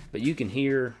 But you can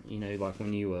hear, like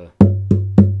when you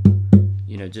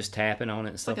just tapping on it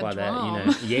and stuff like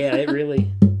that. Yeah, it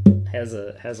really has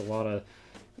a lot of.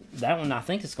 That one, I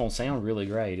think it's gonna sound really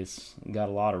great. It's got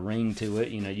a lot of ring to it.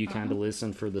 You kind of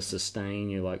listen for the sustain.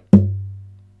 You're like,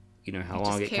 how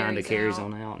long it kind of carries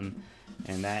on out,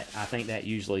 and that, I think that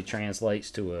usually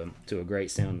translates to a great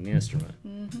sounding instrument.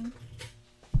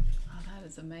 Oh, that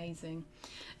is amazing.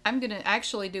 I'm going to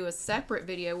actually do a separate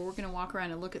video where we're going to walk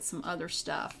around and look at some other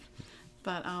stuff.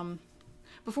 But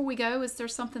before we go, is there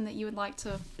something that you would like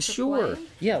to Sure. play?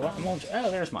 Yeah.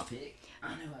 There's my pick. I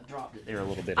know I dropped it there a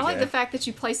little bit ago. I like the fact that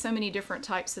you play so many different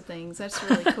types of things. That's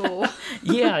really cool.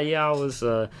 Yeah. I was.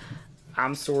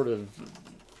 I'm sort of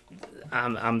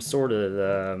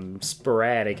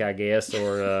sporadic, I guess,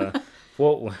 or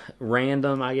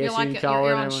random, I guess you can call it.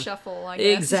 You're on shuffle, I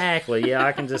guess. Exactly. Yeah,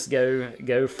 I can just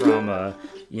go from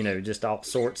just all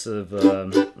sorts of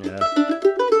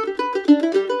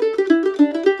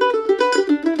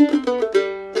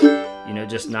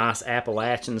just nice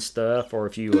Appalachian stuff, or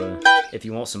if you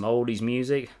want some oldies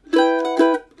music.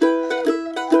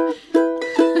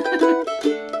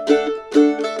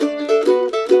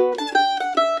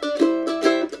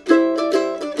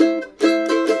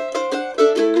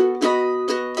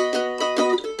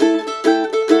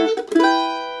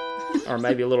 Or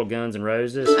maybe a little Guns N'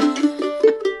 Roses.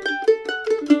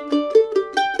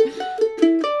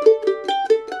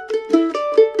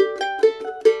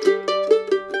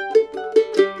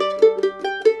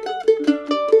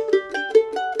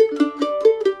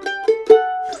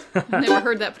 Never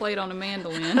heard that played on a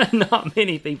mandolin. Not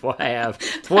many people have.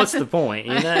 What's the point,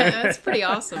 That's pretty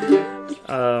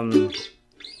awesome.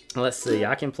 Let's see.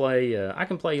 I can play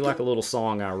you like a little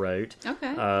song I wrote.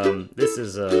 Okay. This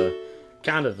is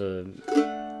kind of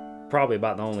probably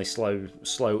about the only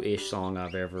slow-ish song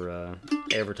I've ever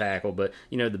tackled. But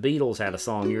the Beatles had a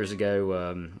song years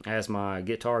ago, "As My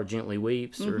Guitar Gently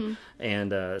Weeps,"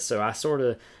 and so I sort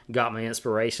of got my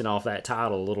inspiration off that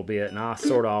title a little bit, and I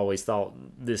sort of always thought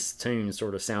this tune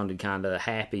sort of sounded kind of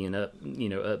happy and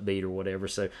upbeat or whatever.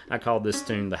 So I called this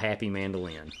tune "The Happy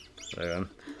Mandolin." So,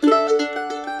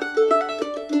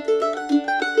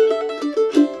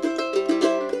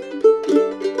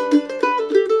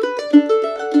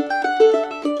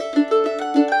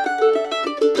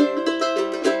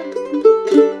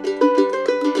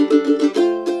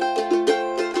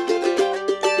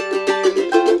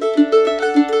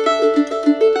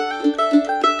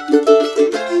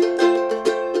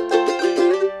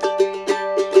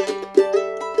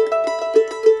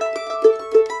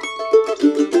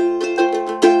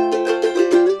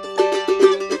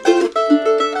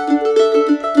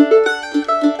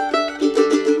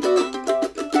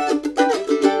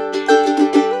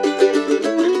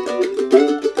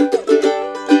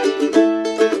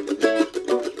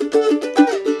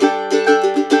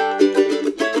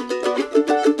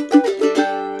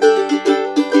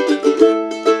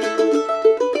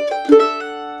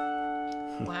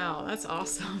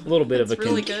 awesome. A little bit of a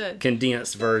really good.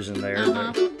 condensed version there.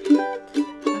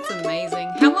 That's amazing.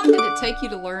 How long did it take you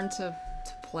to learn to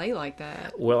play like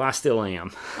that? Well, I still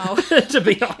am. Oh, to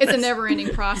be honest, it's a never-ending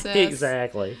process.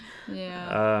 Exactly.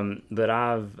 Yeah. But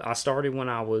I started when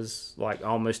I was like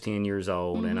almost 10 years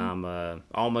old, and I'm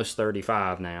almost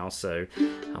 35 now, so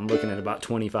I'm looking at about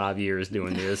 25 years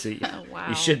doing this. Wow.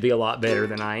 You should be a lot better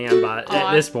than I am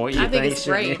at this point. I think it's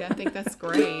great. I think that's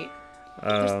great.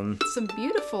 Um, There's some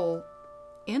beautiful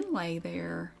inlay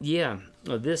there. Yeah.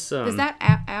 This is that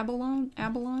abalone?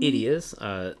 It is.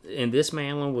 And this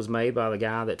mandolin was made by the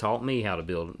guy that taught me how to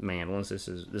build mandolins.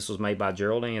 This was made by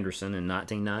Gerald Anderson in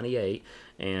 1998.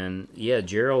 And yeah,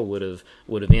 Gerald would have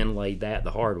inlaid that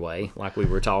the hard way, like we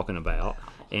were talking about.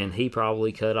 And he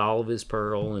probably cut all of his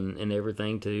pearl and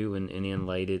everything too, and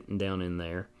inlaid it down in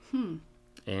there.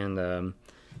 And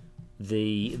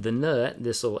the nut,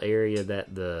 this little area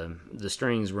that the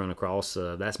strings run across,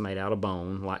 that's made out of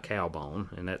bone, like cow bone,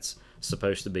 and that's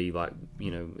supposed to be like,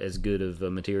 as good of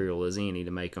a material as any to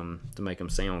make them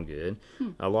sound good.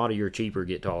 A lot of your cheaper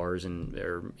guitars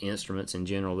or instruments in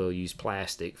general, they'll use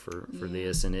plastic for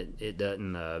this, and it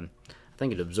doesn't. I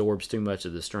think it absorbs too much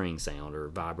of the string sound or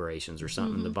vibrations or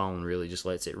something. The bone really just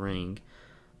lets it ring.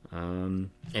 And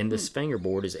this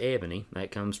fingerboard is ebony. That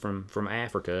comes from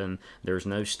Africa, and there's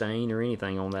no stain or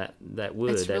anything on that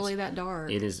wood. It's really that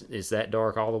dark. It's that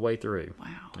dark all the way through.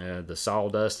 Wow. The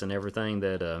sawdust and everything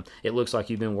that it looks like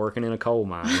you've been working in a coal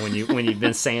mine when you've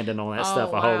been sanding on that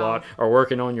stuff a whole lot, or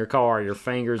working on your car. Your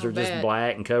fingers are just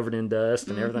black and covered in dust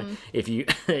and everything.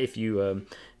 If you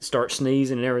start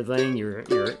sneezing and everything, your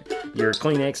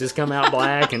Kleenexes come out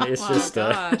black, and it's just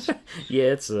yeah,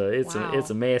 it's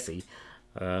a messy.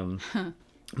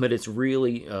 But it's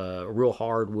really real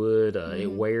hardwood.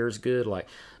 It wears good. Like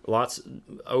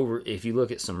if you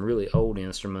look at some really old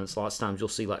instruments, lots of times you'll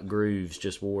see like grooves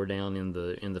just wore down in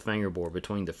the fingerboard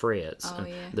between the frets.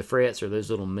 The frets are those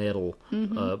little metal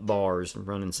bars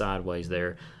running sideways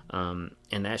there, and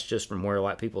that's just from where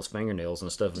like people's fingernails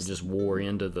and stuff just wore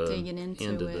into the digging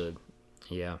into it.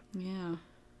 Yeah.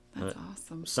 That's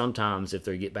awesome. Sometimes if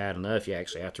they get bad enough, you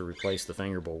actually have to replace the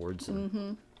fingerboards.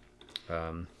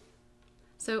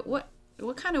 So what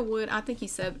kind of wood? I think you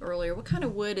said earlier. What kind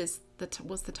of wood was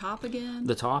the top again?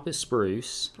 The top is spruce.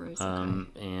 Spruce. Okay.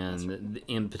 And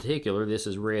in particular, this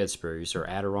is red spruce or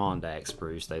Adirondack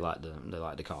spruce. They like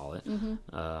to call it.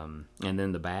 And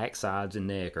then the back, sides, and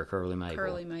neck are curly maple.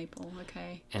 Curly maple.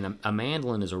 Okay. And a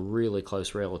mandolin is a really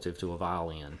close relative to a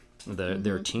violin.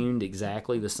 They're tuned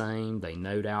exactly the same. They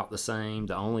note out the same.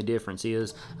 The only difference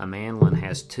is a mandolin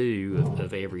has two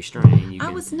of every string.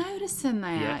 I was noticing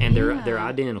that. Yeah, and they're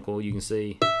identical. You can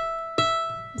see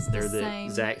they're the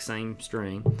exact same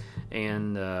string.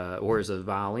 And whereas a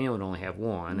violin would only have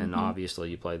one, and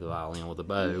obviously you play the violin with a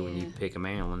bow when you pick a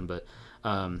mandolin. But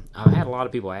I've had a lot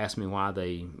of people ask me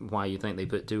why you think they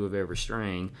put two of every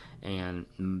string, and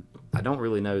I don't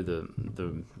really know the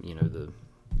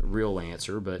real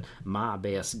answer, but my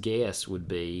best guess would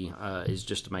be is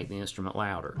just to make the instrument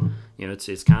louder.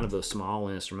 It's kind of a small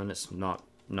instrument. It's not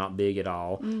big at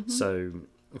all. So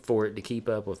for it to keep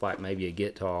up with like maybe a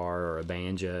guitar or a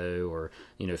banjo or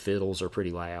fiddles are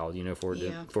pretty loud. For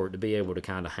it to be able to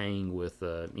kind of hang with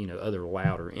other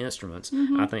louder instruments,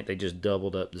 I think they just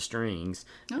doubled up the strings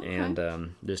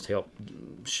and just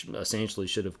essentially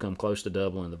should have come close to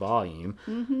doubling the volume.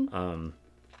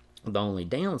 The only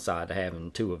downside to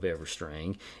having two of every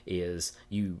string is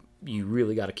you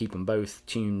really got to keep them both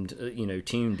tuned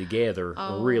together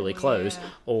really close.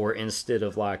 Or instead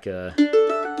of it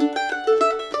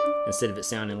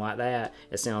sounding like that,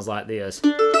 it sounds like this.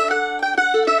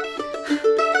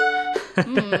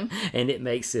 And it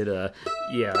makes it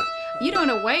in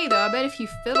a way though, I bet if you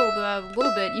fiddled a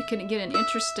little bit, you can get an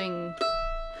interesting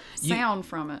sound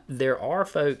from it. There are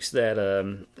folks that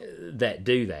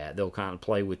do that. They'll kind of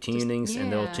play with tunings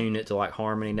and they'll tune it to like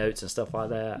harmony notes and stuff like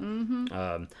that.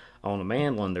 On a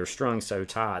mandolin, they're strung so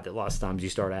tight that lots of times you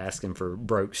start asking for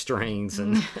broke strings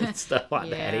and stuff like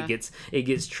that. It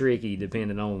gets tricky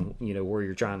depending on where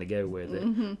you're trying to go with it.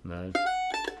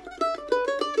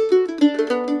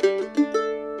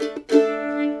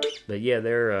 But yeah,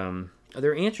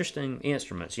 they're interesting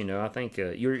instruments. I think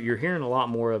you're hearing a lot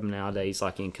more of them nowadays,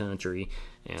 like in country.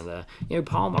 And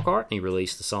Paul McCartney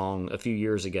released the song a few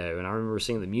years ago, and I remember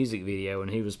seeing the music video, and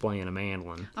he was playing a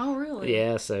mandolin. Oh, really?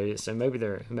 Yeah. So maybe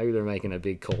they're making a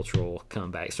big cultural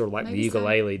comeback, sort of like the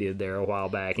ukulele did there a while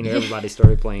back. Everybody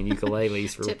started playing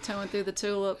ukuleles for tiptoeing through the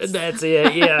tulips. That's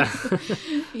it. Yeah.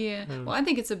 Yeah. Well, I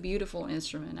think it's a beautiful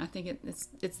instrument. I think it's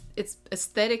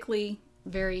aesthetically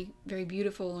very, very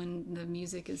beautiful, and the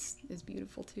music is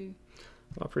beautiful too.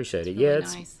 I appreciate it. Really Yeah,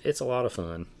 nice. it's a lot of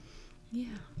fun. Yeah.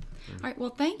 All right. Well,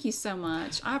 thank you so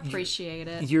much. I appreciate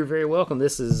it. You're very welcome.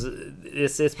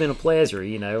 It's been a pleasure.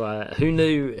 You know, who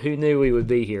knew we would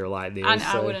be here like this?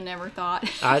 I would have never thought.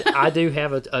 I do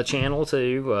have a channel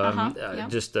too.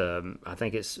 Yep. I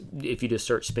think it's, if you just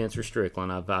search Spencer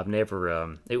Strickland. I've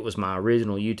never it was my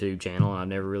original YouTube channel. And I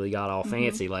never really got all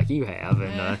fancy like you have,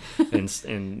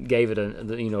 and gave it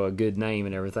a good name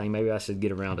and everything. Maybe I should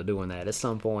get around to doing that at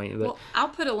some point. But well, I'll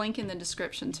put a link in the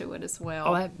description to it as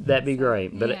well. Oh, that'd be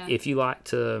great. But yeah. if you like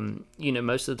to,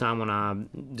 most of the time when I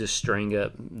just string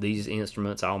up these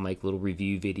instruments, I'll make little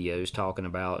review videos talking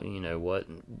about,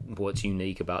 what's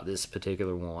unique about this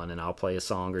particular one, and I'll play a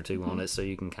song or two on it so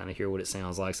you can kind of hear what it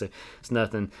sounds like. So it's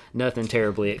nothing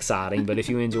terribly exciting, but if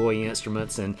you enjoy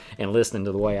instruments and listening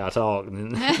to the way I talk,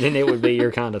 then it would be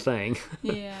your kind of thing.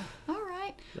 Yeah. All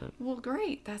right. Well,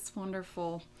 great. That's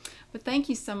wonderful. But thank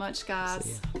you so much,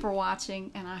 guys, for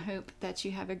watching, and I hope that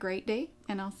you have a great day,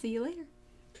 and I'll see you later.